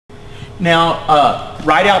Now,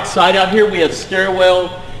 right outside out here, we have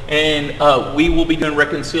stairwell, and we will be doing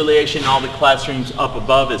reconciliation in all the classrooms up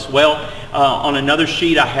above as well. On another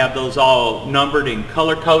sheet, I have those all numbered and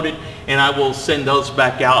color-coded, and I will send those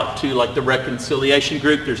back out to like the reconciliation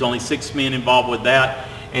group. There's only 6 men involved with that,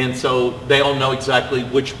 and so they'll know exactly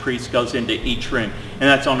which priest goes into each room. And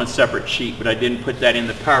that's on a separate sheet, but I didn't put that in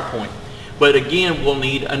the PowerPoint. But again, we'll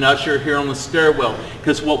need an usher here on the stairwell,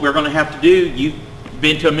 because what we're going to have to do, you've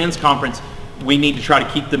been to a men's conference, we need to try to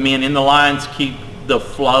keep the men in the lines, keep the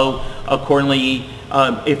flow accordingly.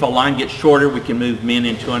 If a line gets shorter, we can move men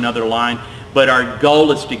into another line. But our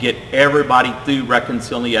goal is to get everybody through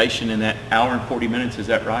reconciliation in that hour and 40 minutes. Is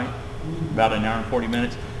that right? About an hour and 40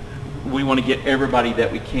 minutes. We want to get everybody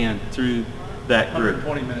that we can through that group.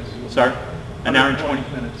 120 minutes. Sorry? An hour and 20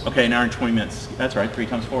 minutes. Okay, an hour and 20 minutes. That's right, 3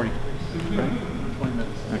 times 40. Right? 20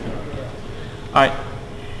 minutes. Okay. All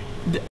right.